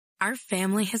Our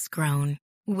family has grown.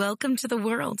 Welcome to the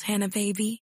world, Hannah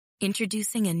baby.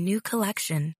 Introducing a new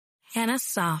collection, Hannah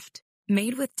Soft,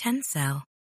 made with Tencel.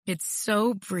 It's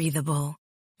so breathable,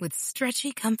 with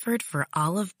stretchy comfort for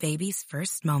all of baby's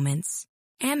first moments.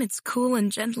 And it's cool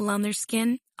and gentle on their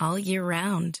skin all year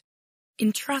round.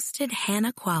 Entrusted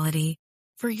Hannah quality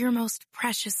for your most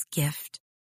precious gift.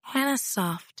 Hannah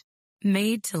Soft,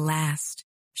 made to last.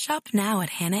 Shop now at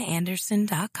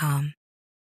hannahanderson.com.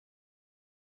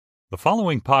 The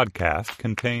following podcast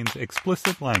contains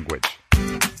explicit language.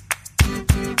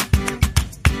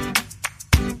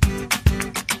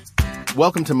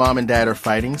 Welcome to Mom and Dad Are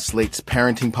Fighting, Slate's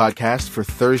parenting podcast for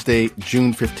Thursday,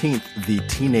 June 15th, the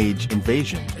Teenage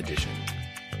Invasion edition.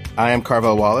 I am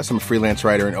Carvel Wallace. I'm a freelance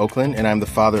writer in Oakland, and I'm the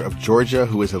father of Georgia,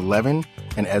 who is 11,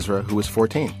 and Ezra, who is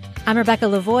 14. I'm Rebecca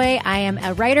Lavoie. I am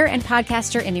a writer and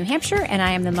podcaster in New Hampshire, and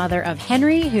I am the mother of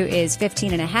Henry, who is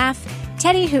 15 and a half,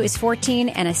 Teddy, who is 14,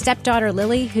 and a stepdaughter,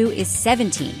 Lily, who is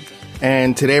 17.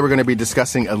 And today we're going to be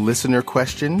discussing a listener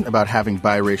question about having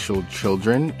biracial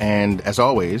children, and as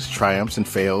always, triumphs and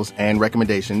fails and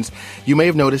recommendations. You may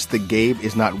have noticed that Gabe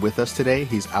is not with us today.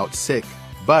 He's out sick.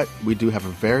 But we do have a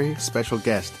very special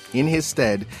guest in his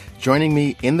stead. Joining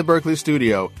me in the Berkeley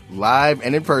studio, live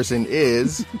and in person,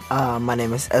 is... My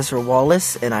name is Ezra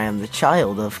Wallace, and I am the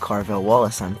child of Carvel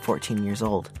Wallace. I'm 14 years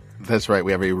old. That's right.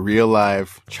 We have a real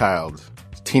live child,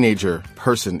 teenager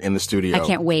person in the studio. I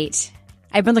can't wait.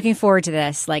 I've been looking forward to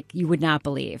this like you would not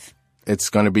believe. It's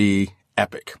going to be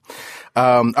epic.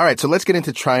 All right, so let's get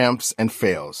into triumphs and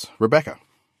fails. Rebecca.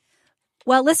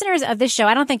 Well, listeners of this show,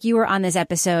 I don't think you were on this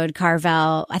episode,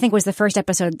 Carvel. I think it was the first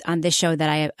episode on this show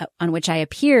that on which I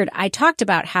appeared. I talked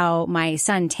about how my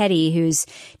son, Teddy, who's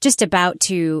just about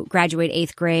to graduate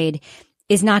 8th grade,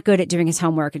 is not good at doing his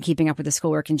homework and keeping up with the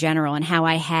schoolwork in general, and how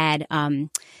I had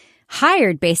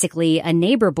hired basically a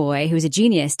neighbor boy who's a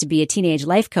genius to be a teenage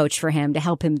life coach for him to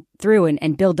help him through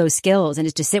and build those skills and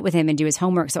just to sit with him and do his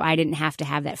homework so I didn't have to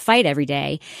have that fight every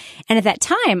day. And at that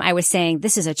time, I was saying,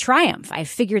 this is a triumph. I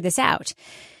figured this out.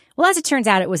 Well, as it turns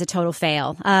out, it was a total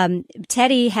fail.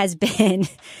 Teddy has been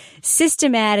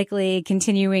systematically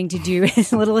continuing to do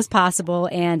as little as possible,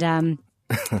 and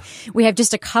we have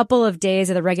just a couple of days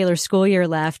of the regular school year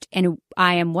left, and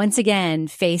I am once again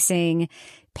facing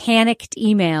panicked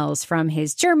emails from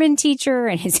his German teacher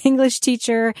and his English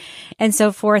teacher and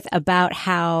so forth about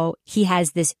how he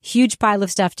has this huge pile of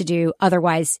stuff to do.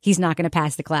 Otherwise, he's not going to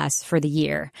pass the class for the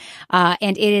year.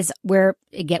 And it is where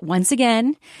it get once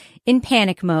again in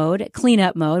panic mode,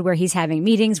 cleanup mode, where he's having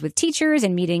meetings with teachers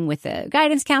and meeting with the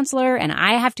guidance counselor. And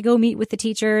I have to go meet with the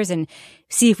teachers and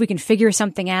see if we can figure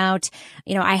something out.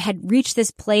 You know, I had reached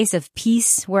this place of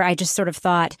peace where I just sort of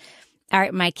thought, all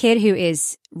right, my kid who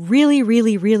is really,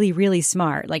 really, really, really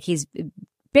smart, like he's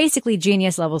basically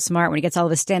genius level smart when he gets all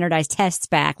the standardized tests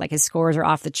back, like his scores are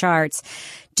off the charts,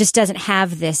 just doesn't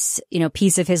have this,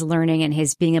 piece of his learning and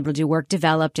his being able to do work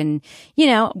developed. And,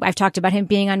 I've talked about him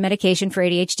being on medication for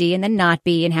ADHD and then not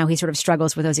be, and how he sort of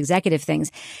struggles with those executive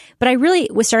things. But I really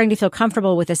was starting to feel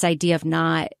comfortable with this idea of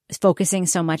not focusing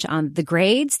so much on the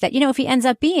grades that, if he ends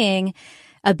up being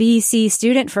a B.C.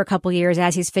 student for a couple years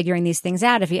as he's figuring these things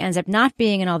out, if he ends up not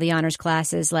being in all the honors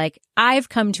classes, like I've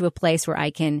come to a place where I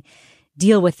can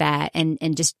deal with that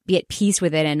and just be at peace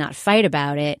with it and not fight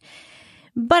about it.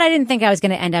 But I didn't think I was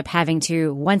going to end up having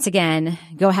to once again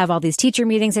go have all these teacher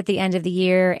meetings at the end of the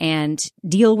year and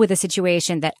deal with a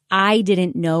situation that I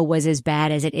didn't know was as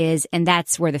bad as it is. And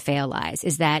that's where the fail lies,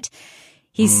 is that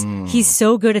He's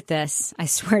so good at this, I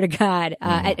swear to God,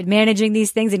 at managing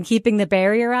these things and keeping the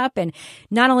barrier up. And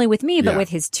not only with me, but with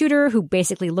his tutor, who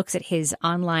basically looks at his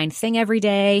online thing every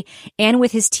day, and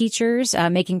with his teachers,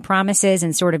 making promises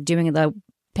and sort of doing the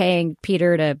paying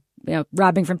Peter to,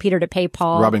 robbing from Peter to pay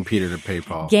Paul. Robbing Peter to pay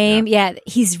Paul. Game. Yeah,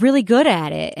 he's really good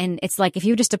at it. And it's like, if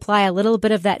you just apply a little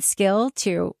bit of that skill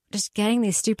to just getting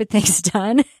these stupid things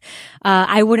done,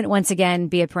 I wouldn't once again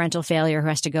be a parental failure who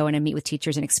has to go in and meet with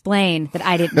teachers and explain that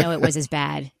I didn't know it was as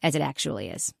bad as it actually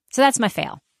is. So that's my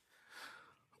fail.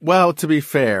 Well, to be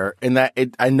fair, and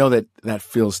I know that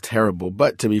feels terrible,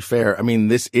 but to be fair, I mean,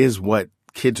 this is what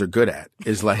kids are good at,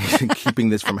 is like keeping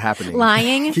this from happening.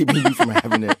 Lying. Keeping you from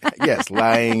having it. Yes,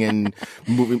 lying and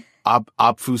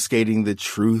obfuscating the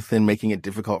truth and making it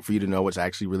difficult for you to know what's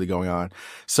actually really going on.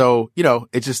 So,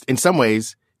 it's just, in some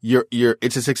ways,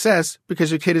 it's a success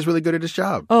because your kid is really good at his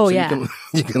job. Oh, so yeah.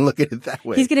 You can look at it that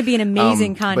way. He's going to be an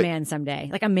amazing con man someday.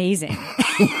 Like, amazing.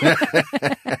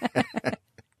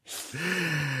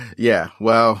 Yeah,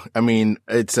 well, I mean,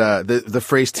 it's the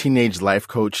phrase teenage life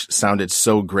coach sounded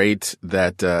so great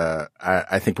that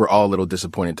I think we're all a little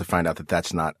disappointed to find out that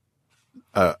that's not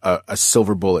a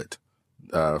silver bullet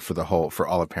for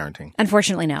all of parenting?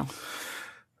 Unfortunately, no.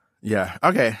 Yeah.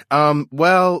 Okay.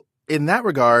 Well, in that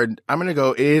regard, I'm going to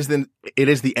go, it is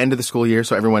the end of the school year.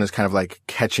 So everyone is kind of like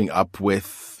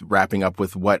wrapping up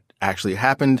with what actually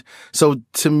happened. So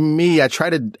to me, I try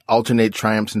to alternate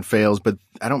triumphs and fails, but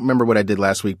I don't remember what I did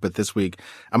last week, but this week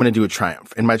I'm going to do a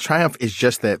triumph. And my triumph is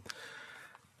just that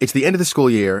it's the end of the school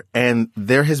year, and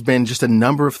there has been just a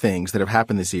number of things that have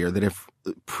happened this year that have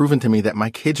proven to me that my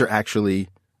kids are actually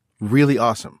really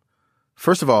awesome.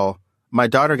 First of all, my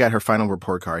daughter got her final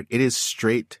report card. It is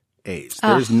straight A's.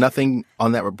 There is nothing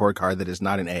on that report card that is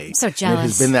not an A. I'm so jealous. And it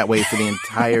has been that way for the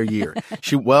entire year.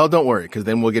 Well, don't worry, because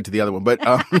then we'll get to the other one. But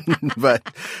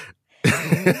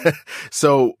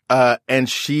so, and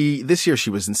this year she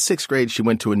was in 6th grade. She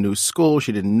went to a new school.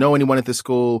 She didn't know anyone at the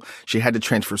school. She had to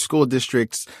transfer school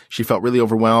districts. She felt really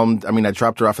overwhelmed. I mean, I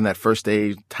dropped her off on that first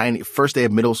day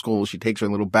of middle school. She takes her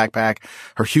little backpack,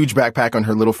 her huge backpack on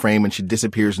her little frame, and she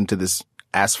disappears into this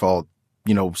asphalt,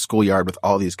 schoolyard with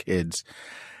all these kids.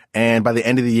 And by the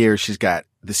end of the year, she's got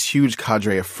this huge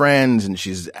cadre of friends, and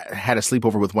she's had a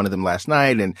sleepover with one of them last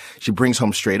night, and she brings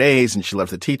home straight A's, and she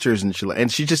loves the teachers, and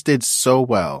she just did so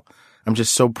well. I'm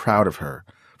just so proud of her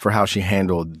for how she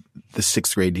handled the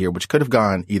 6th grade year, which could have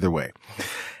gone either way.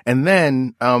 And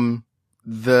then,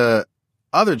 the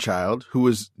other child who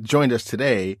was joined us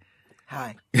today.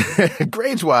 Hi.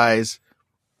 Grades wise,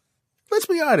 let's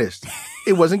be honest.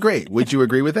 It wasn't great. Would you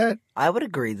agree with that? I would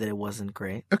agree that it wasn't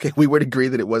great. Okay, we would agree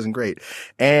that it wasn't great.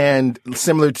 And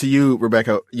similar to you,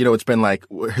 Rebecca, it's been like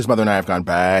his mother and I have gone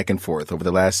back and forth over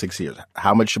the last 6 years.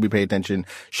 How much should we pay attention?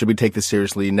 Should we take this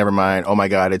seriously? Never mind. Oh my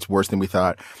God, it's worse than we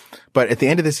thought. But at the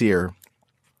end of this year,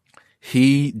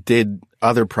 he did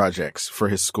other projects for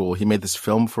his school. He made this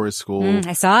film for his school.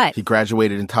 I saw it. He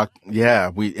graduated and talked. Yeah,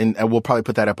 and we'll probably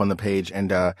put that up on the page.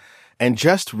 And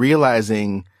just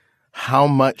realizing how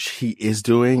much he is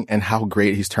doing and how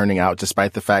great he's turning out,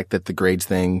 despite the fact that the grades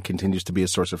thing continues to be a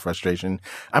source of frustration.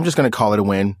 I'm just going to call it a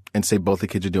win and say both the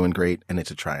kids are doing great, and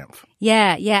it's a triumph.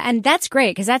 Yeah. And that's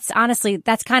great, because that's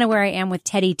kind of where I am with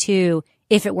Teddy too,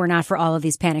 if it were not for all of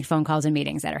these panicked phone calls and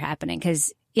meetings that are happening,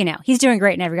 because, he's doing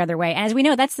great in every other way. And as we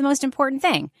know, that's the most important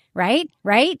thing, right?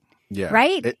 Yeah.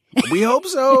 Right? We hope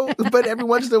so, but every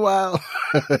once in a while.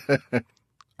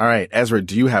 All right, Ezra,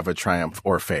 do you have a triumph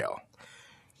or fail?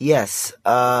 Yes.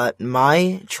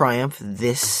 My triumph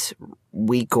this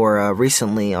week or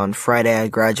recently on Friday, I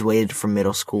graduated from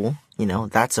middle school.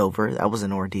 That's over. That was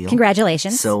an ordeal.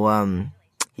 Congratulations. So,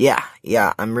 yeah.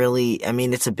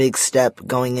 It's a big step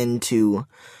going into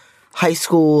high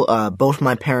school. Both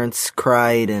my parents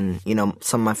cried, and,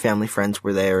 some of my family friends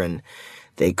were there and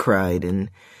they cried, and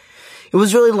it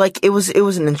was really it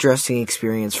was an interesting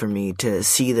experience for me to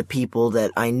see the people that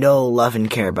I know love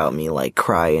and care about me,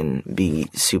 cry and be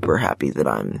super happy that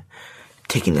I'm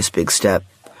taking this big step.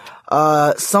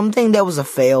 Something that was a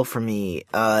fail for me,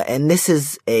 and this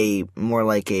is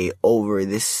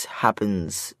this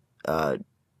happens, a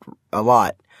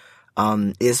lot,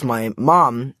 is my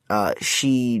mom.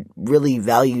 She really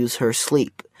values her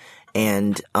sleep.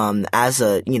 And, as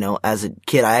a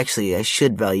kid, I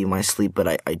should value my sleep,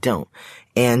 but I don't.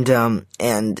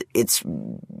 And it's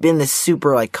been this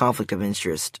super, conflict of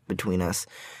interest between us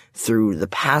through the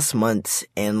past months.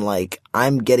 And,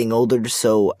 I'm getting older,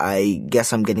 so I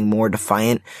guess I'm getting more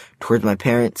defiant towards my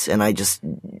parents. And I just,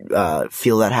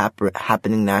 feel that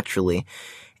happening naturally.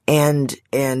 And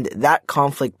that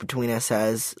conflict between us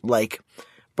has,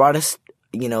 brought us,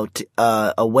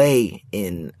 away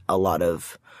in a lot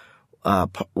of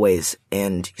ways.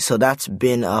 And so that's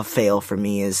been a fail for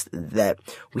me, is that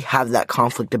we have that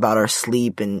conflict about our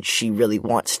sleep, and she really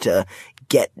wants to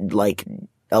get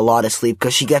a lot of sleep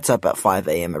because she gets up at 5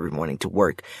 a.m. every morning to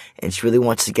work, and she really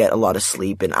wants to get a lot of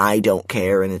sleep, and I don't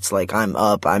care. And it's I'm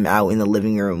out in the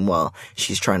living room while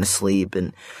she's trying to sleep.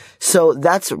 And so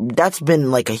that's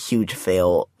been a huge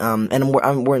fail. And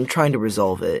we're trying to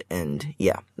resolve it. And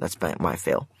yeah, that's been my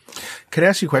fail. Could I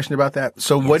ask you a question about that?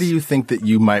 So Yes. What do you think that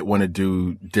you might want to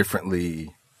do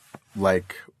differently? You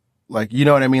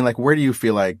know what I mean? Where do you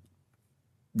feel like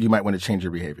you might want to change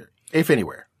your behavior, if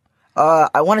anywhere?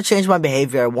 I want to change my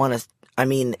behavior.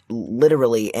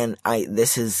 Literally, and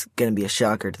this is gonna be a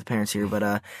shocker to the parents here,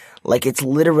 but, it's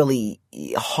literally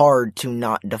hard to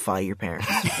not defy your parents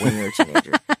when you're a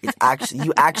teenager.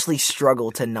 You actually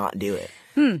struggle to not do it.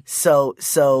 So,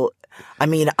 the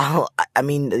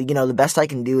best I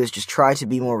can do is just try to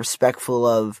be more respectful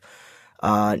of,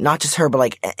 not just her,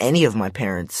 but any of my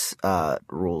parents'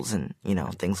 rules and,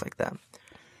 things like that.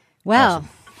 Well, Awesome.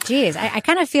 Geez, I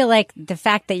kind of feel like the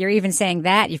fact that you're even saying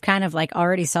that, you've kind of like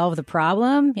already solved the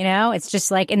problem, you know? It's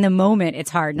just like in the moment,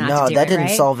 it's hard not to do it, No, that didn't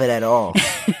right? solve it at all.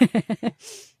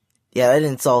 Yeah, that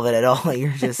didn't solve it at all.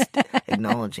 You're just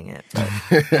acknowledging it.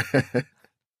 But.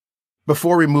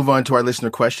 Before we move on to our listener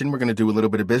question, we're going to do a little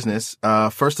bit of business.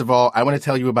 First of all, I want to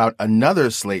tell you about another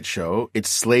Slate show. It's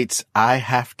Slate's I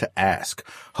Have to Ask,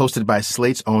 hosted by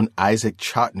Slate's own Isaac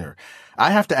Chotiner.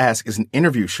 I Have to Ask is an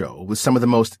interview show with some of the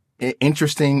most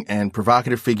interesting and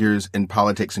provocative figures in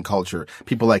politics and culture.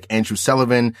 People like Andrew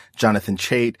Sullivan, Jonathan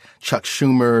Chait, Chuck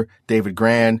Schumer, David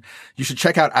Grann. You should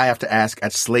check out I Have to Ask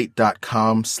at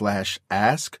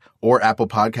slate.com/ask or Apple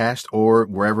Podcast or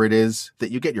wherever it is that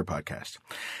you get your podcast.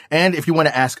 And if you want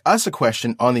to ask us a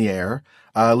question on the air,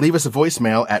 leave us a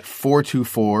voicemail at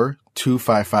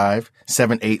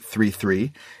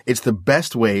 424-255-7833. It's the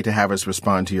best way to have us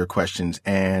respond to your questions.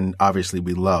 And obviously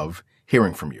we love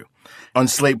hearing from you. On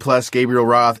Slate Plus, Gabriel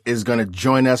Roth is going to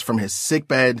join us from his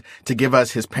sickbed to give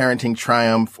us his parenting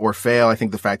triumph or fail. I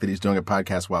think the fact that he's doing a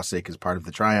podcast while sick is part of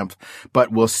the triumph,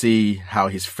 but we'll see how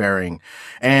he's faring.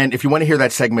 And if you want to hear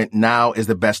that segment, now is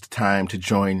the best time to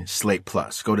join Slate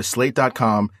Plus. Go to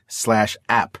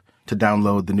slate.com/app to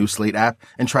download the new Slate app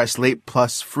and try Slate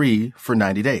Plus free for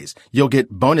 90 days. You'll get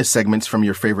bonus segments from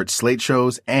your favorite Slate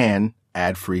shows and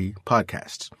ad-free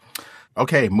podcasts.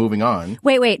 Okay, moving on.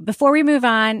 Wait. Before we move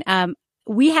on,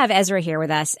 we have Ezra here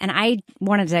with us, and I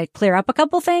wanted to clear up a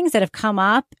couple things that have come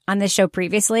up on this show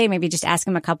previously. Maybe just ask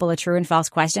him a couple of true and false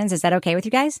questions. Is that okay with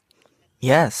you guys?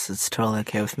 Yes, it's totally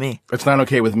okay with me. It's not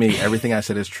okay with me. Everything I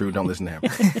said is true. Don't listen to him.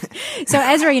 So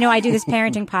Ezra, I do this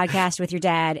parenting podcast with your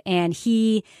dad, and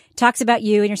he talks about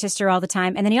you and your sister all the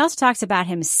time. And then he also talks about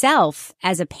himself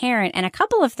as a parent. And a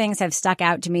couple of things have stuck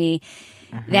out to me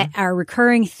that are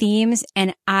recurring themes.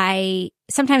 And I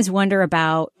sometimes wonder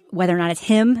about whether or not it's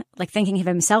him, like thinking of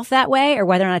himself that way, or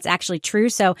whether or not it's actually true.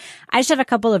 So I just have a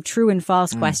couple of true and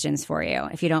false questions for you,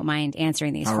 if you don't mind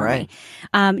answering these for me.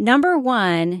 Number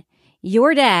one,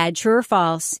 your dad, true or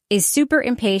false, is super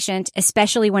impatient,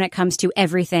 especially when it comes to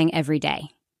everything every day.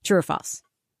 True or false?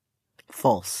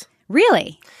 False.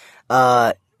 Really?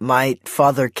 My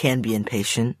father can be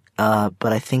impatient,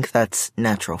 but I think that's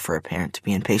natural for a parent to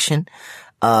be impatient.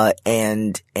 Well,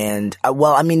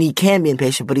 I mean, he can be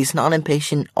impatient, but he's not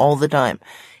impatient all the time.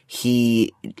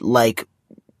 I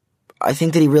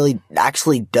think that he really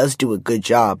actually does do a good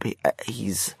job.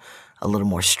 He's a little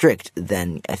more strict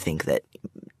than I think that,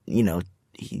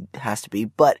 he has to be,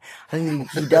 but I think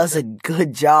he does a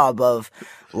good job of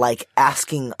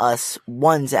asking us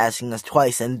once, asking us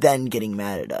twice, and then getting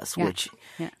mad at us, which,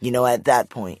 at that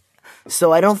point.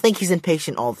 So I don't think he's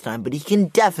impatient all the time, but he can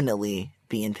definitely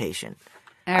be impatient.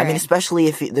 I mean, especially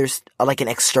if there's an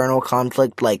external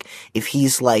conflict, if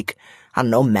he's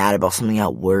mad about something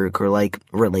at work or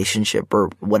relationship or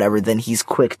whatever, then he's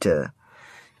quick to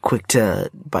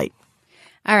bite.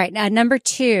 All right. Now, number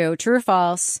two, true or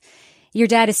false? Your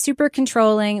dad is super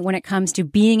controlling when it comes to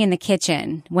being in the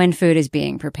kitchen when food is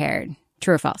being prepared.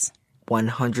 True or false?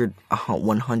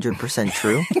 100%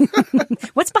 true.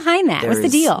 What's behind that? What's the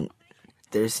deal?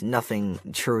 There's nothing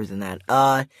truer than that.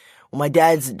 Well, my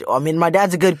dad's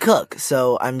a good cook,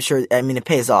 so I'm sure, it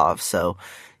pays off. So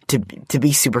to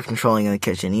be super controlling in the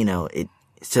kitchen, yeah.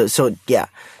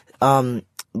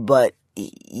 But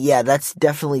yeah, that's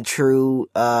definitely true.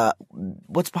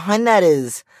 What's behind that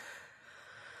is,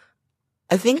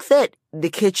 I think that the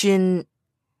kitchen,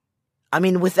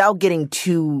 without getting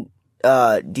too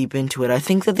deep into it, I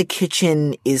think that the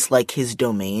kitchen is his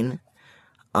domain.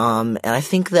 And I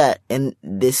think that, and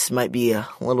this might be a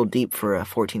little deep for a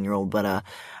 14-year-old, but I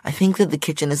think that the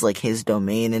kitchen is his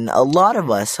domain, and a lot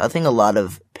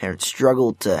of parents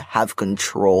struggle to have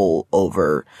control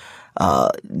over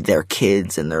their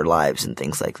kids and their lives and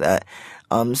things like that.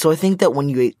 So I think that when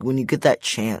you get that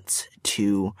chance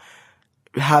to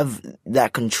have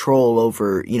that control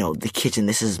over, the kitchen,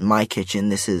 this is my kitchen,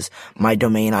 this is my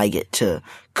domain, I get to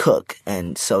cook.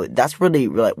 And so that's really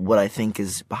what I think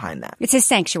is behind that. It's his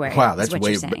sanctuary. Wow, that's what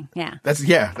way you're saying. Yeah.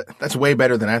 That's way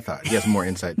better than I thought. He has more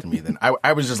insight to me than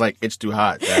I was just it's too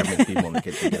hot to have many people in the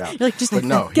kitchen. Get out. You're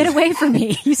get away from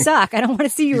me. You suck. I don't want to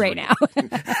see you right now.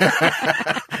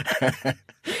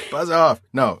 Buzz off.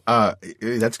 No,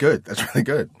 that's good. That's really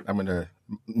good.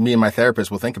 Me and my therapist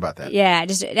will think about that. Yeah, I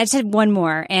just had one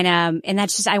more. And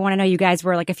that's just, I want to know, you guys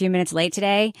were a few minutes late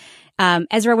today.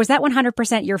 Ezra, was that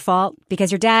 100% your fault? Because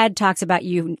your dad talks about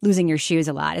you losing your shoes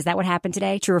a lot. Is that what happened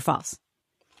today? True or false?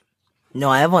 No,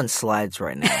 I have on slides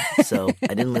right now, so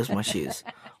I didn't lose my shoes.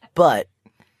 But,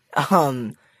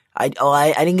 I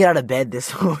didn't get out of bed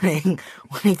this morning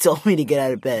when he told me to get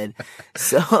out of bed.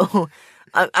 So,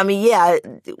 I mean, yeah.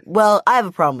 Well, I have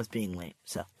a problem with being late,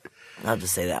 so I'll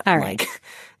just say that. All right. Like,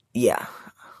 yeah.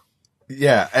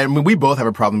 Yeah, and we both have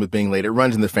a problem with being late. It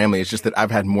runs in the family. It's just that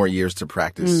I've had more years to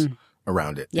practice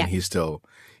around it, Yeah. and he's still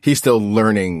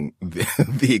learning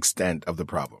the extent of the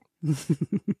problem.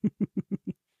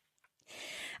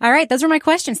 All right. Those were my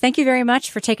questions. Thank you very much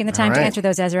for taking the time All to right. answer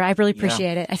those, Ezra. I really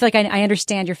appreciate it. I feel like I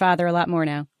understand your father a lot more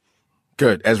now.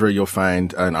 Good, Ezra. You'll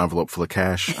find an envelope full of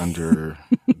cash under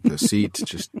the seat.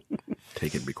 Just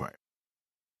take it and be quiet.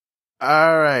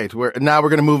 All right. Now we're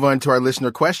going to move on to our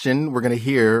listener question. We're going to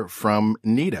hear from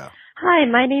Nita. Hi,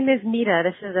 my name is Nita.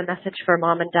 This is a message for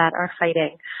Mom and Dad Are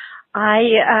Fighting. I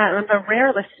am a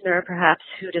rare listener, perhaps,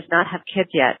 who does not have kids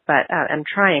yet, but I'm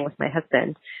trying with my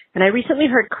husband. And I recently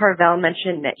heard Carvel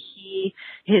mention that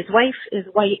his wife is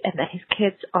white and that his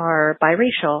kids are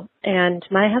biracial. And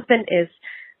my husband is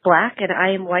Black and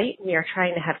I am white. We are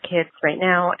trying to have kids right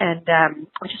now. And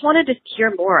I just wanted to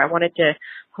hear more. I wanted to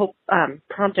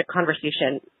prompt a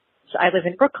conversation. So I live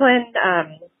in Brooklyn,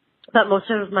 but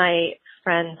most of my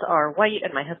friends are white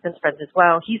and my husband's friends as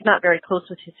well. He's not very close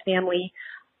with his family.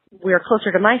 We're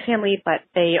closer to my family, but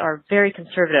they are very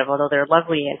conservative, although they're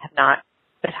lovely and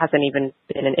it hasn't even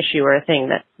been an issue or a thing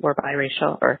that we're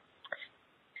biracial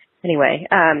anyway.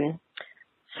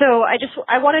 So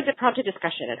I wanted to prompt a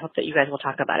discussion and hope that you guys will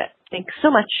talk about it. Thanks so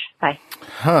much. Bye.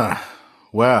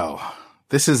 Well,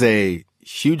 this is a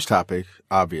huge topic,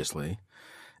 obviously.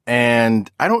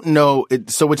 And I don't know.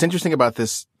 So what's interesting about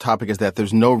this topic is that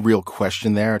there's no real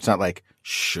question there. It's not like,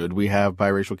 should we have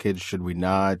biracial kids? Should we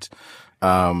not?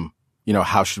 How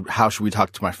should we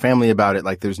talk to my family about it?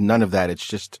 Like, there's none of that. It's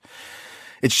just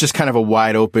kind of a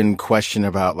wide open question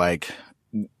about like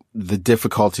the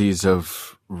difficulties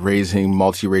of raising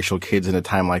multiracial kids in a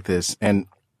time like this. And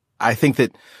I think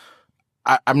that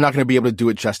I'm not going to be able to do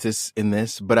it justice in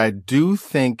this, but I do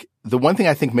think the one thing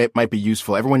I think might be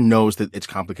useful. Everyone knows that it's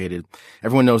complicated.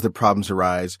 Everyone knows that problems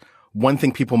arise. One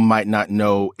thing people might not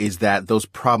know is that those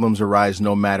problems arise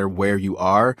no matter where you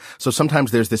are. So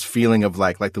sometimes there's this feeling of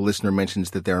like the listener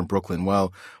mentions that they're in Brooklyn.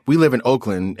 Well, we live in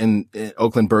Oakland, in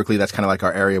Oakland, Berkeley. That's kind of like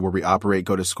our area where we operate,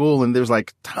 go to school, and there's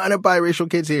like a ton of biracial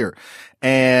kids here.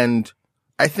 And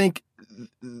I think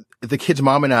the kid's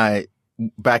mom and I,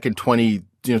 back in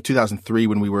 2003,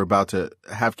 when we were about to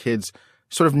have kids,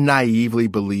 sort of naively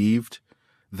believed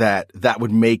that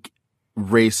would make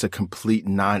race a complete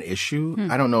non-issue.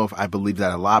 I don't know if I believed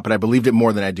that a lot, but I believed it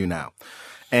more than I do now.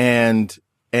 And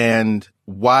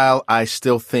while I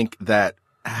still think that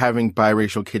having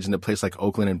biracial kids in a place like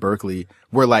Oakland and Berkeley,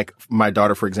 where like my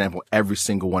daughter, for example, every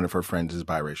single one of her friends is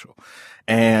biracial.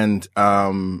 And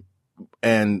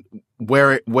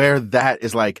where that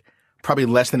is like probably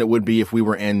less than it would be if we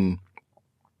were in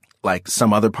like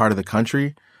some other part of the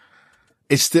country,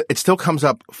 it still comes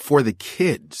up for the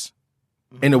kids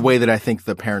in a way that I think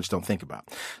the parents don't think about.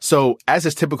 So as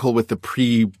is typical with the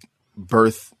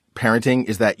pre-birth parenting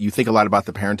is that you think a lot about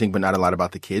the parenting, but not a lot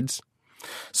about the kids.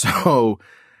 So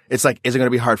it's like, is it going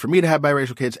to be hard for me to have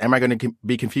biracial kids? Am I going to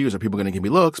be confused? Are people going to give me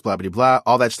looks? Blah, blah, blah.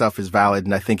 All that stuff is valid.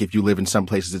 And I think if you live in some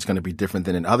places, it's going to be different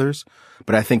than in others.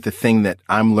 But I think the thing that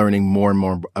I'm learning more and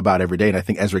more about every day, and I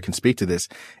think Ezra can speak to this,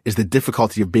 is the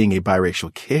difficulty of being a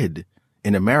biracial kid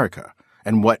in America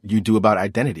and what you do about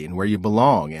identity and where you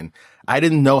belong. And I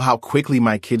didn't know how quickly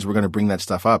my kids were going to bring that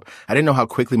stuff up. I didn't know how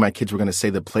quickly my kids were going to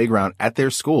say the playground at their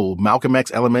school, Malcolm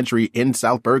X Elementary in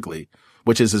South Berkeley,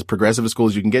 which is as progressive a school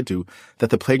as you can get to,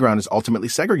 that the playground is ultimately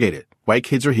segregated. White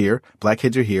kids are here. Black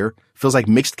kids are here. Feels like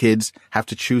mixed kids have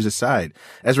to choose a side.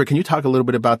 Ezra, can you talk a little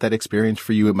bit about that experience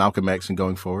for you at Malcolm X and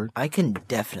going forward? I can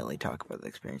definitely talk about the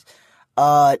experience.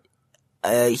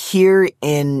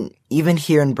 Even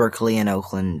here in Berkeley and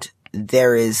Oakland,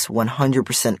 there is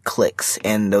 100% cliques,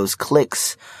 and those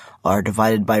cliques are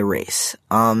divided by race.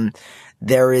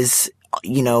 There is,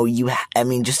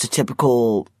 just a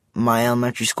typical my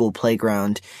elementary school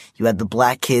playground. You had the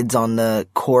black kids on the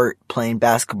court playing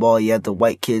basketball. You had the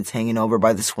white kids hanging over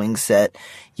by the swing set.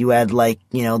 You had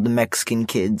the Mexican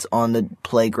kids on the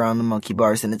playground, the monkey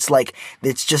bars, and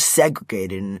it's just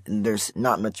segregated and there's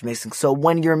not much mixing. So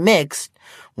when you're mixed,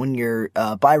 when you're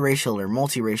biracial or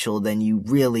multiracial, then you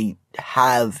really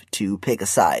have to pick a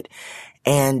side.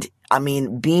 And I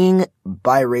mean, being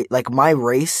biracial, my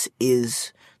race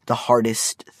is the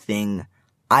hardest thing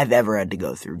I've ever had to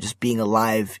go through, just being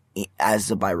alive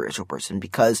as a biracial person,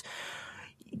 because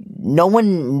no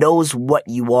one knows what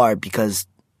you are because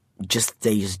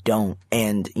they just don't.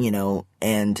 And,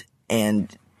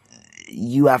 and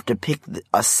you have to pick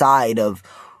a side of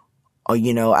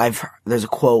there's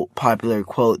a popular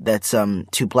quote that's,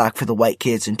 too black for the white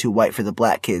kids and too white for the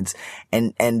black kids.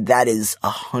 And that is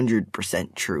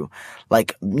 100% true.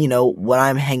 Like, when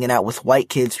I'm hanging out with white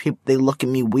kids, they look at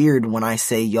me weird when I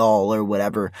say y'all or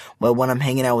whatever. But when I'm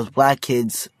hanging out with black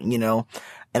kids,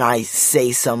 and I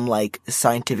say some like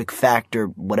scientific fact or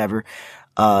whatever,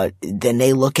 then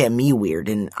they look at me weird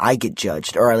and I get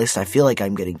judged, or at least I feel like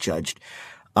I'm getting judged.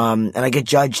 And I get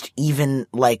judged even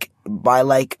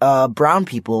by brown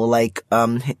people,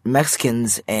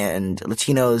 Mexicans and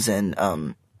Latinos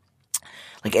and,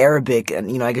 Arabic,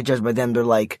 and, I get judged by them.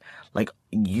 They're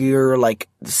you're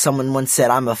someone once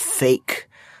said, I'm a fake,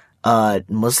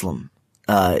 Muslim.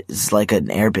 It's like an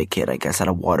Arabic kid, I guess, at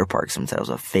a water park. Someone said I was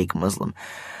a fake Muslim.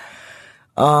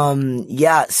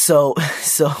 Yeah, so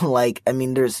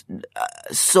there's,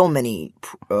 so many,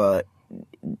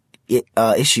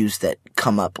 issues that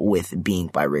come up with being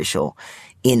biracial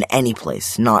in any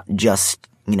place, not just,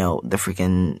 the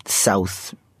freaking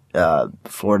South,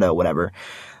 Florida, whatever.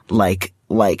 It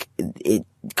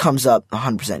comes up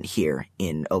 100% here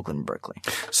in Oakland and Berkeley.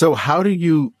 So how do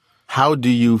you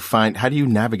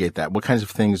navigate that? What kinds of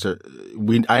things I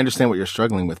understand what you're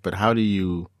struggling with, but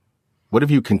what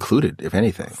have you concluded, if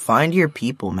anything? Find your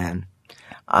people, man.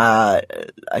 I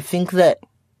think that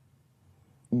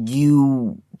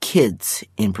kids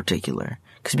in particular,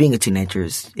 because being a teenager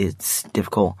it's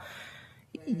difficult.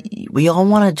 We all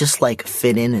want to just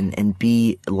fit in and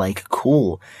be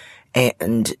cool.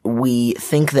 And we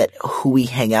think that who we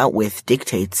hang out with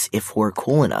dictates if we're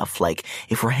cool enough.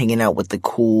 If we're hanging out with the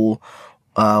cool,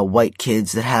 white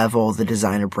kids that have all the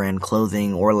designer brand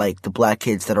clothing, or the black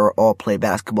kids that all play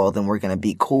basketball, then we're gonna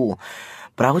be cool.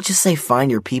 But I would just say find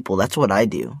your people. That's what I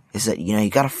do. Is that, you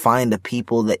gotta find the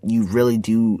people that you really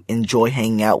do enjoy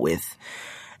hanging out with.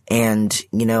 And,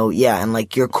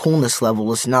 and your coolness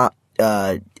level is not,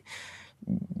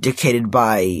 dictated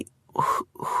by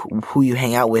who you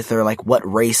hang out with, or what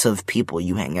race of people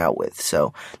you hang out with.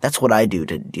 So that's what I do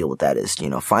to deal with that, is,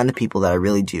 find the people that I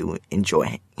really do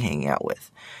enjoy hanging out with.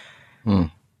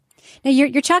 Now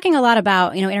you're talking a lot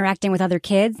about, interacting with other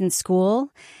kids in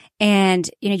school. And,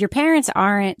 your parents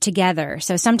aren't together.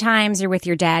 So sometimes you're with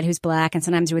your dad who's black, and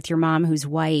sometimes you're with your mom who's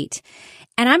white.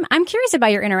 And I'm curious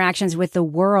about your interactions with the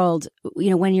world,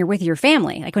 when you're with your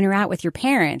family, when you're out with your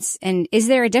parents. And is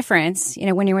there a difference,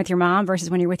 when you're with your mom versus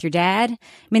when you're with your dad? I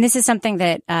mean, this is something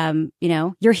that,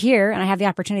 you're here and I have the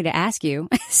opportunity to ask you.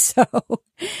 So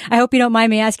I hope you don't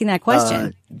mind me asking that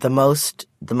question. The most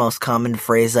common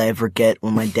phrase I ever get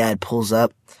when my dad pulls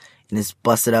up in his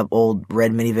busted up old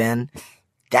red minivan,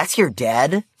 "That's your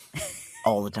dad?"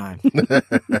 All the time.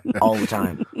 All the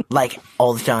time.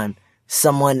 All the time.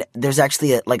 There's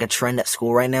actually a trend at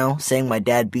school right now saying my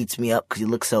dad beats me up because he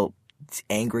looks so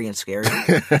angry and scary,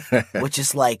 which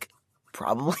is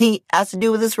probably has to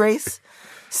do with this race.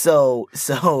 So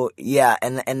yeah,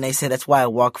 and they say that's why I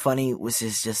walk funny, which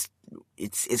is just,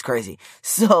 it's crazy.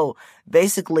 So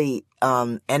basically,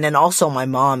 and then also my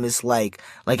mom is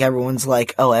everyone's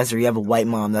 "Oh, Ezra, you have a white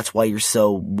mom. That's why you're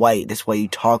so white. That's why you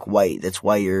talk white. That's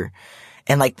why you're,"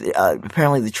 and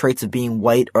apparently the traits of being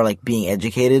white are being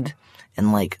educated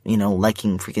and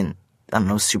liking freaking, I don't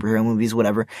know, superhero movies,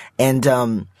 whatever. And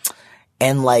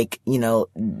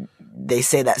they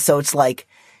say that. So it's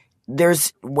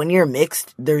when you're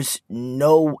mixed, there's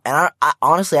no, and I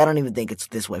honestly, I don't even think it's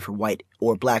this way for white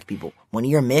or black people. When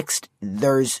you're mixed,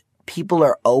 people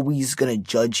are always gonna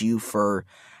judge you for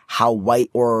how white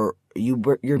you're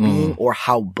being, or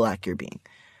how black you're being.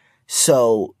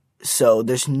 So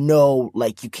there's no,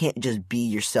 you can't just be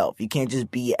yourself. You can't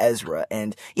just be Ezra.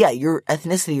 And yeah, your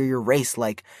ethnicity or your race,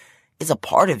 is a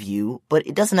part of you, but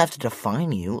it doesn't have to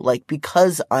define you.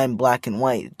 Because I'm black and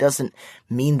white, it doesn't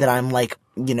mean that I'm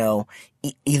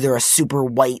either a super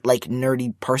white,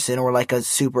 nerdy person, or a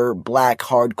super black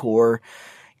hardcore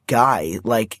guy.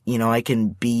 I can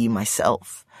be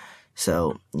myself.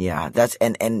 So yeah, that's,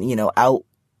 and out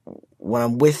when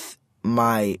I'm with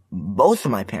both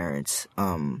of my parents,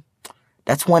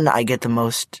 that's when I get the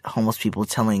most homeless people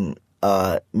telling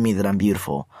me that I'm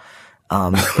beautiful.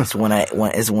 It's when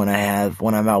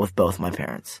I'm out with both my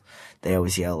parents. They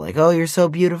always yell "Oh, you're so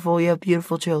beautiful. You have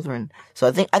beautiful children." So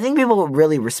I think people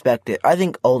really respect it. I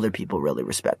think older people really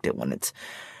respect it when it's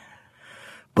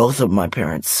both of my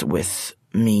parents with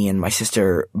me and my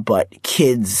sister, but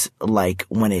kids,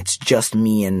 when it's just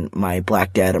me and my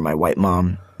black dad or my white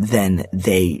mom, then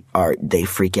they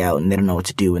freak out and they don't know what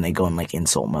to do, and they go in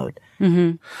insult mode.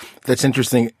 Mm-hmm. That's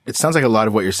interesting. It sounds like a lot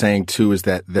of what you're saying too is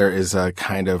that there is a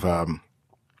kind of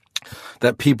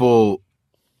that people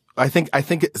I think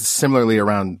it's similarly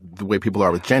around the way people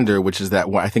are with gender, which is that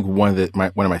I think one of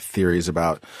my theories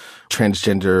about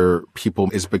transgender people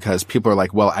is because people are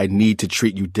like, well, I need to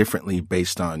treat you differently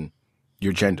based on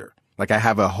your gender. Like I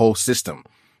have a whole system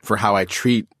for how I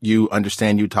treat you,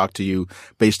 understand you, talk to you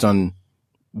based on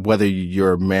whether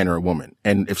you're a man or a woman.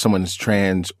 And if someone's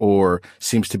trans or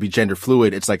seems to be gender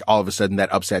fluid, it's like all of a sudden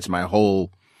that upsets my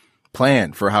whole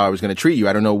plan for how I was going to treat you.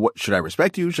 I don't know should I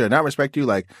respect you? Should I not respect you?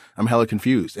 Like I'm hella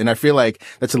confused. And I feel like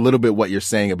that's a little bit what you're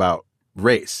saying about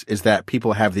race is that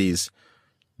people have these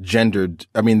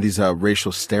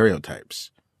racial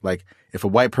stereotypes. Like if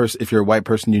you're a white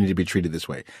person, you need to be treated this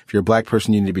way. If you're a black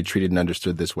person, you need to be treated and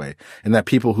understood this way. And that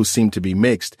people who seem to be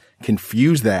mixed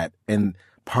confuse that. And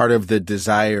part of the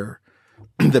desire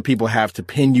that people have to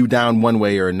pin you down one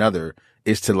way or another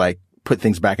is to like put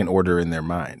things back in order in their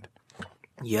mind.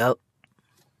 Yep.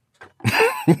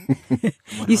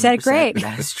 You said it great.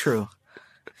 That is true.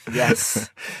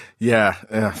 Yes. Yeah.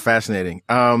 Fascinating.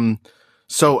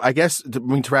 So I guess to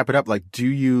wrap it up, like, do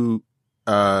you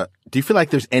feel like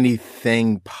there's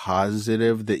anything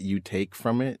positive that you take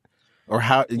from it? Or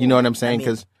how, you know what I'm saying?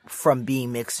 Because from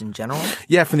being mixed in general?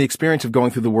 Yeah, from the experience of going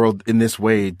through the world in this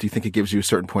way, do you think it gives you a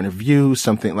certain point of view?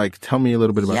 Something like, tell me a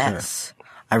little bit about that. Yes.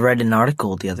 I read an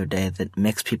article the other day that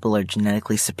mixed people are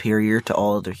genetically superior to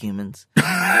all other humans.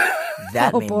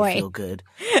 That made me feel good.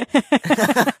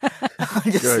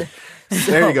 Good.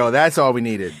 There you go. That's all we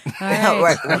needed. All right.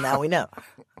 Right. Well, now we know.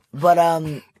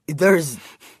 But there's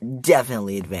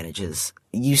definitely advantages.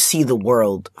 You see the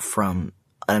world from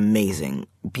an amazing,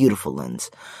 beautiful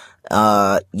lens.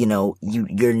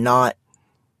 You're not.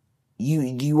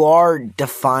 You are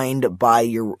defined by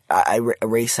your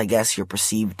race, I guess. You're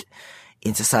perceived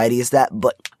in society as that,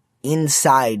 but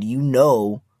inside,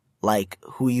 like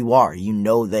who you are. You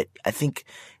know that. I think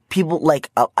people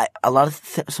like a lot of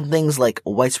some things like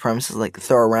white supremacists like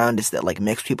throw around is that like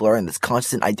mixed people are in this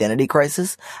constant identity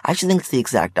crisis. I actually think it's the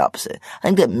exact opposite. I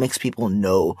think that mixed people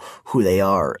know who they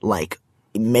are, like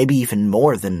maybe even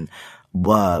more than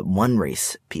one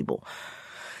race people.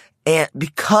 And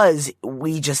because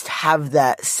we just have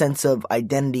that sense of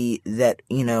identity that,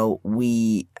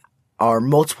 we are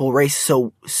multiple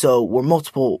races. So we're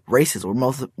multiple races.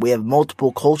 We have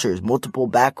multiple cultures, multiple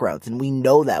backgrounds, and we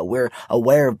know that we're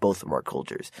aware of both of our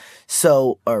cultures.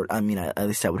 So, at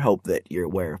least I would hope that you're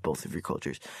aware of both of your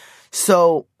cultures.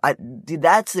 So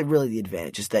that's really the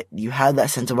advantage, is that you have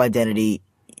that sense of identity.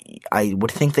 I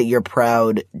would think that you're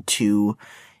proud to,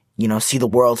 see the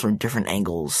world from different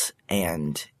angles.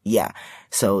 And yeah,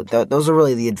 so those are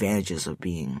really the advantages of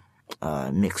being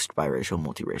mixed, biracial,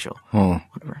 multiracial,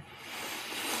 whatever.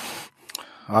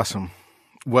 Awesome.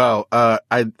 Well,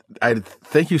 I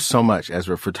thank you so much,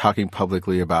 Ezra, for talking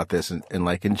publicly about this. And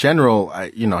like in general,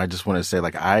 I just want to say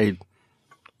like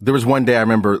there was one day I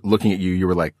remember looking at you, you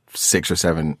were like 6 or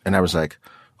 7, and I was like,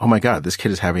 oh my God, this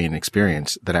kid is having an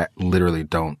experience that I literally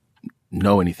don't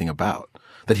know anything about,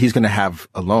 that he's going to have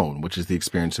alone, which is the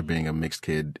experience of being a mixed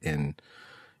kid. And,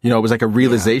 it was like a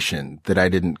realization that I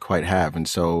didn't quite have. And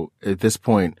so at this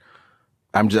point,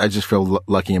 I just feel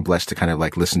lucky and blessed to kind of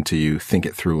like listen to you think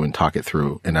it through and talk it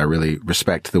through. And I really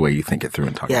respect the way you think it through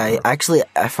and talk it through. Yeah, actually,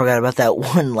 I forgot about that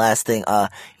one last thing.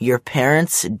 Your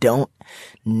parents don't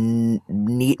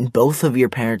both of your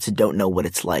parents don't know what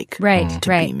it's like to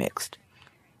be mixed.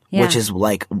 Yeah. Which is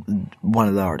like one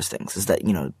of the hardest things, is that,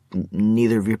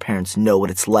 neither of your parents know what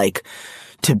it's like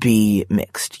to be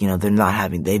mixed. They've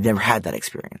never had that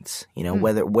experience.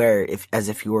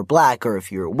 If you were black or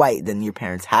if you were white, then your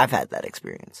parents have had that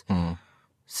experience.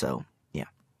 So, yeah.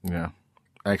 Yeah.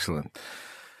 Excellent.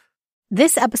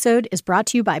 This episode is brought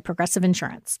to you by Progressive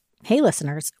Insurance. Hey,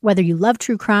 listeners, whether you love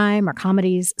true crime or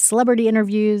comedies, celebrity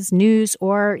interviews, news,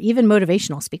 or even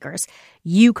motivational speakers,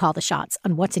 you call the shots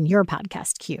on what's in your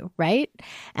podcast queue, right?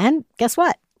 And guess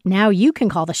what? Now you can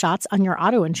call the shots on your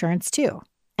auto insurance, too.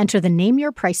 Enter the Name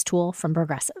Your Price tool from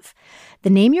Progressive. The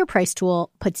Name Your Price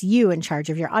tool puts you in charge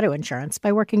of your auto insurance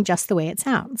by working just the way it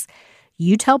sounds.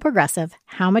 You tell Progressive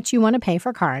how much you want to pay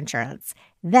for car insurance.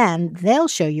 Then they'll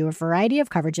show you a variety of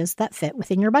coverages that fit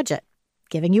within your budget,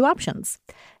 giving you options.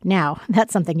 Now,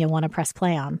 that's something you'll want to press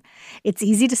play on. It's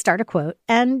easy to start a quote,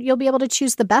 and you'll be able to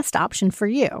choose the best option for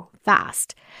you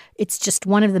fast. It's just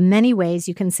one of the many ways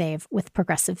you can save with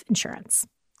Progressive Insurance.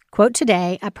 Quote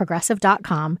today at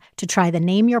Progressive.com to try the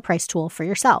Name Your Price tool for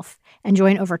yourself and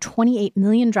join over 28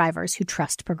 million drivers who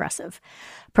trust Progressive.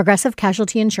 Progressive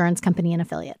Casualty Insurance Company and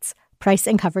Affiliates. Price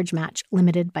and coverage match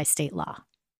limited by state law.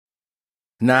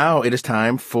 Now it is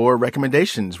time for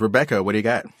recommendations. Rebecca, what do you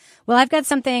got? Well, I've got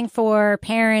something for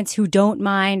parents who don't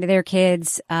mind their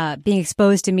kids being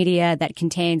exposed to media that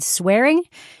contains swearing.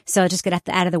 So I'll just get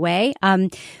that out of the way.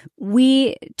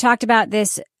 We talked about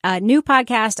this new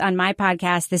podcast on my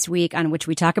podcast this week, on which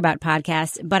we talk about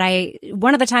podcasts. But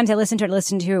one of the times I listened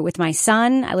to it with my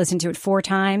son. I listened to it 4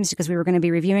 times because we were going to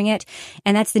be reviewing it.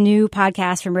 And that's the new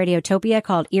podcast from Radiotopia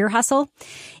called Ear Hustle.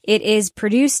 It is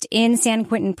produced in San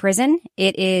Quentin Prison.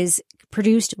 It is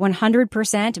produced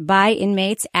 100% by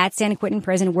inmates at San Quentin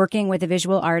Prison, working with a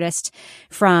visual artist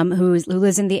who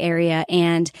lives in the area.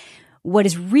 And what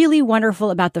is really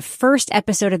wonderful about the first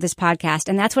episode of this podcast,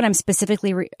 and that's what I'm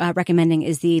specifically recommending,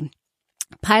 is the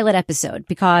pilot episode,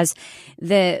 because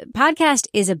the podcast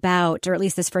is about, or at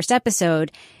least this first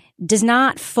episode, does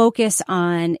not focus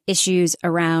on issues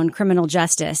around criminal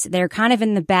justice. They're kind of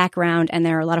in the background, and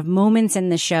there are a lot of moments in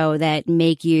the show that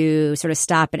make you sort of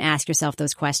stop and ask yourself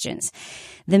those questions.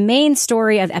 The main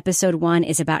story of episode 1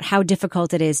 is about how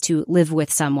difficult it is to live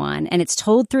with someone, and it's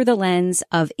told through the lens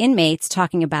of inmates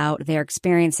talking about their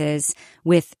experiences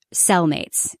with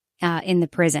cellmates in the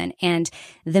prison. And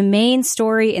the main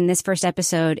story in this first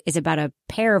episode is about a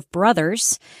pair of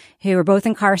brothers who were both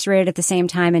incarcerated at the same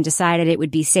time and decided it would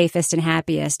be safest and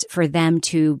happiest for them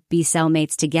to be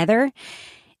cellmates together.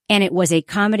 And it was a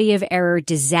comedy of error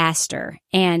disaster.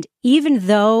 And even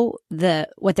though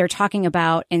what they're talking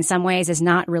about in some ways is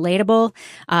not relatable,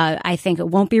 I think it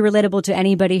won't be relatable to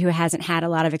anybody who hasn't had a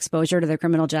lot of exposure to the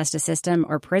criminal justice system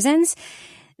or prisons.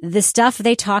 The stuff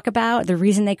they talk about, the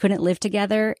reason they couldn't live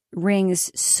together, rings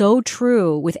so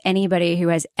true with anybody who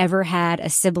has ever had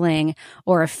a sibling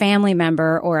or a family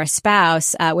member or a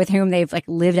spouse with whom they've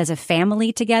lived as a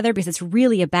family together, because it's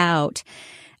really about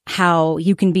how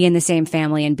you can be in the same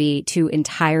family and be 2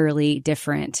 entirely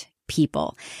different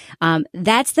people.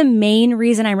 That's the main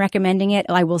reason I'm recommending it.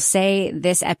 I will say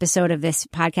this episode of this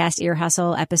podcast, Ear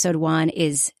Hustle, episode 1,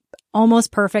 is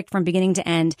almost perfect from beginning to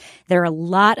end. There are a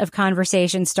lot of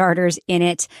conversation starters in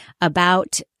it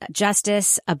about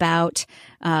justice, about,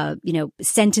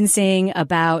 sentencing,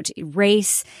 about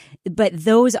race, but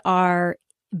those are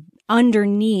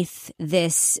underneath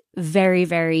this very,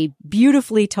 very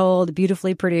beautifully told,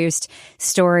 beautifully produced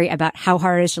story about how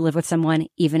hard it is to live with someone,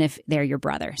 even if they're your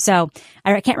brother. So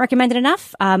I can't recommend it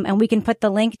enough. And we can put the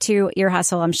link to Ear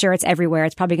Hustle. I'm sure it's everywhere.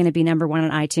 It's probably going to be number 1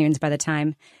 on iTunes by the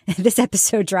time this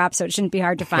episode drops, so it shouldn't be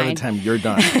hard to find. By the time you're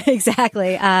done.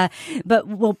 Exactly. But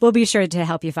we'll be sure to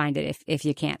help you find it if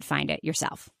you can't find it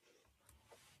yourself.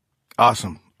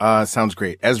 Awesome. Sounds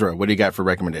great. Ezra, what do you got for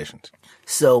recommendations?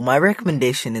 So my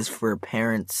recommendation is for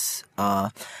parents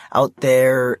out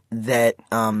there that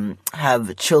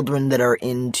have children that are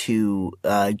into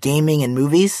gaming and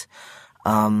movies,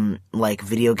 like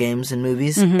video games and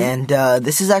movies. Mm-hmm. And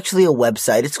this is actually a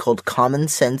website. It's called Common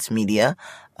Sense Media.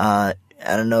 I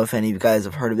don't know if any of you guys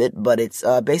have heard of it, but it's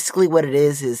basically what it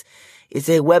is it's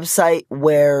a website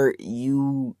where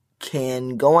you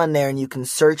can go on there and you can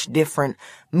search different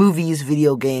movies,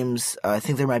 video games. I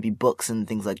think there might be books and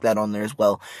things like that on there as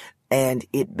well. And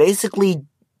it basically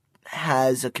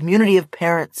has a community of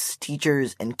parents,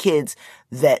 teachers, and kids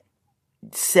that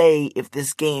say if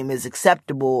this game is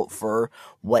acceptable for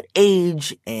what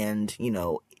age and,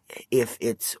 if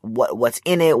it's what's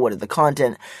in it, what are the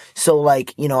content. So I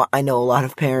know a lot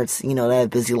of parents, they have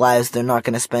busy lives. They're not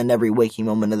going to spend every waking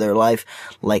moment of their life,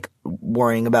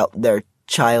 worrying about their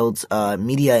child's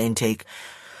media intake.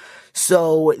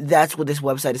 So that's what this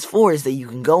website is for, is that you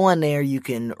can go on there, you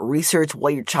can research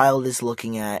what your child is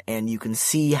looking at, and you can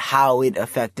see how it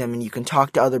affects them, and you can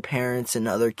talk to other parents and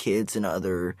other kids and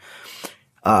other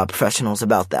professionals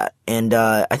about that. And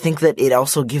I think that it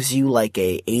also gives you a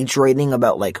age rating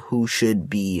about who should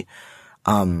be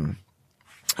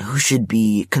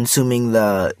consuming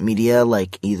the media,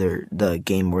 either the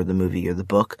game or the movie or the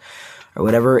book or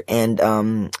whatever. And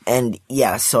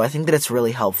yeah, so I think that it's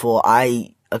really helpful.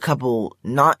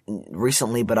 Not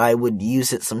recently, but I would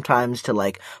use it sometimes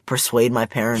to persuade my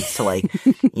parents to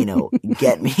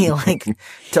get me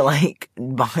to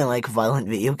buy violent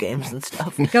video games and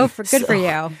stuff. Good for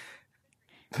you.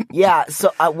 Yeah,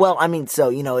 so,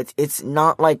 it's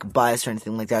not biased or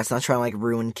anything like that. It's not trying to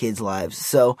ruin kids' lives.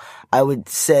 So I would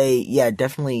say, yeah,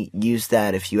 definitely use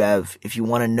that if you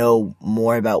want to know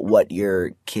more about what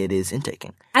your kid is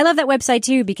intaking. I love that website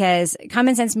too, because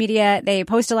Common Sense Media, they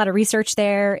post a lot of research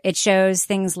there. It shows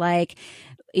things like,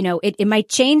 it might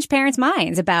change parents'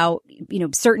 minds about,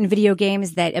 certain video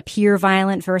games that appear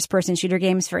violent, first-person shooter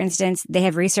games, for instance. They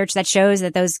have research that shows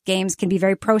that those games can be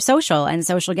very pro-social and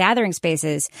social gathering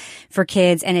spaces for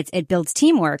kids, and it builds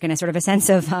teamwork and a sort of a sense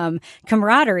of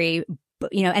camaraderie.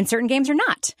 and certain games are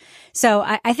not. So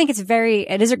I think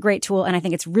it is a great tool. And I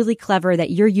think it's really clever that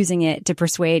you're using it to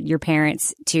persuade your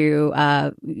parents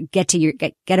to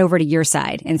get over to your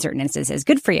side in certain instances.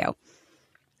 Good for you.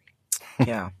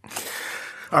 Yeah.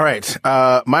 All right.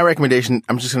 My recommendation,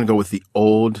 I'm just going to go with the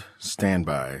old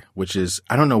standby, which is,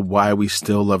 I don't know why we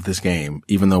still love this game,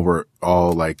 even though we're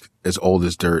all like as old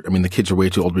as dirt. I mean, the kids are way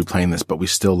too old to be playing this, but we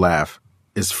still laugh.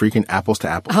 Is freaking Apples to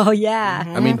Apples. Oh, yeah.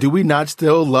 I mean, do we not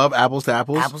still love Apples to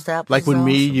Apples? Apples to Apples. Like when is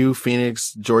me, awesome. you,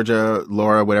 Phoenix, Georgia,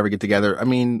 Laura, whatever get together. I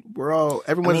mean,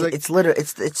 everyone's like, it's literally,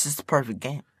 it's just the perfect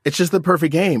game. it's just the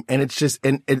perfect game. And it's just,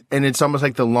 and it's almost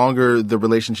like the longer the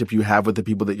relationship you have with the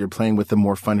people that you're playing with, the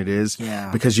more fun it is.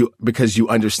 Yeah. Because you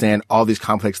understand all these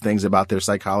complex things about their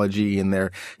psychology and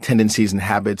their tendencies and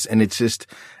habits. And it's just,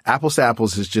 Apples to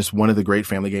Apples is just one of the great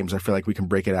family games. I feel like we can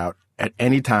break it out at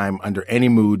any time, under any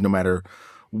mood, no matter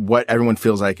what everyone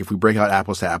feels like. If we break out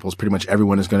Apples to Apples, pretty much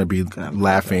everyone is going to be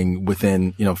laughing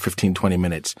within, 15, 20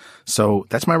 minutes. So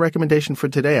that's my recommendation for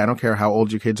today. I don't care how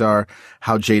old your kids are,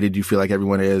 how jaded you feel like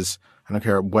everyone is. I don't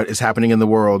care what is happening in the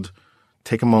world.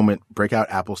 Take a moment, break out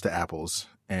Apples to Apples.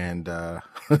 And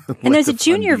there's a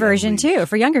junior version too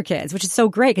for younger kids, which is so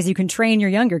great because you can train your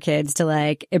younger kids to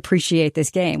like appreciate this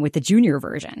game with the junior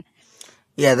version.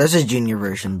 Yeah, there's a junior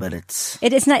version, but it's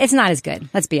not as good.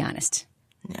 Let's be honest.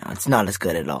 No, it's not as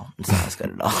good at all. It's not as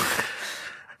good at all.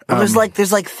 There's like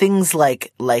things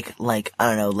like I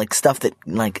don't know, like stuff that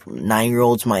like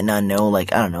 9-year-olds might not know.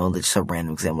 Like, I don't know, just a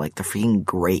random example, like the freaking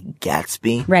Great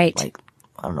Gatsby. Right. Like,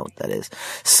 I don't know what that is.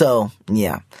 So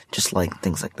yeah, just like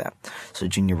things like that. So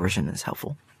junior version is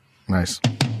helpful. Nice.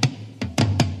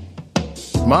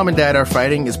 Mom and Dad Are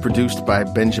Fighting is produced by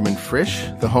Benjamin Frisch.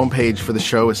 The homepage for the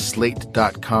show is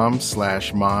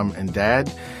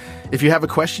slate.com/momanddad. If you have a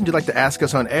question you'd like to ask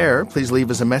us on air, please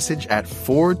leave us a message at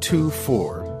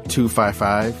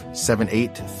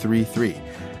 424-255-7833.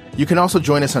 You can also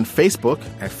join us on Facebook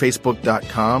at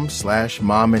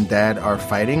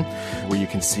facebook.com/momanddadarefighting, where you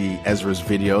can see Ezra's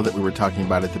video that we were talking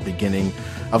about at the beginning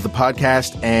of the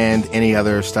podcast and any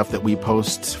other stuff that we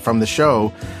post from the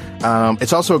show.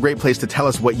 It's also a great place to tell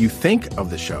us what you think of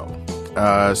the show.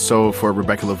 So for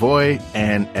Rebecca Lavoie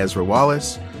and Ezra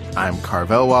Wallace, I'm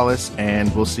Carvel Wallace,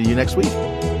 and we'll see you next week.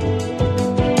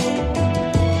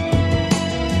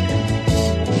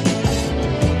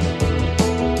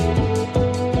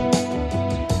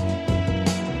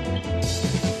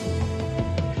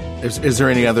 Is there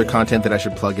any other content that I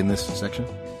should plug in this section?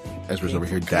 Ezra's over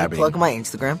here dabbing. Plug my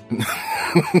Instagram.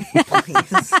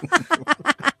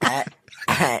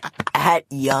 at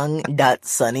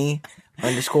young.sunny_.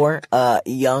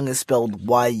 Young is spelled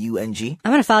YUNG.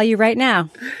 I'm going to follow you right now.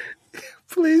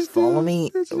 Please follow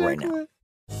me right now.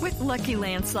 With Lucky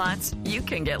Land Slots, you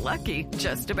can get lucky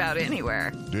just about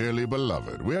anywhere. Dearly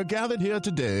beloved, we are gathered here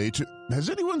today to... Has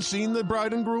anyone seen the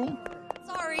bride and groom?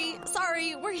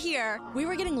 Sorry, we're here. We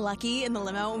were getting lucky in the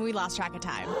limo and we lost track of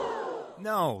time.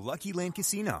 No, Lucky Land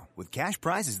Casino, with cash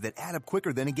prizes that add up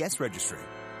quicker than a guest registry.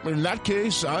 In that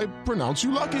case, I pronounce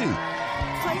you lucky.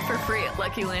 Play for free at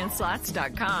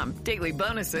LuckyLandSlots.com. Daily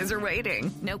bonuses are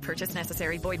waiting. No purchase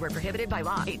necessary. Void where prohibited by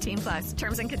law. 18+.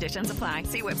 Terms and conditions apply.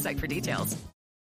 See website for details.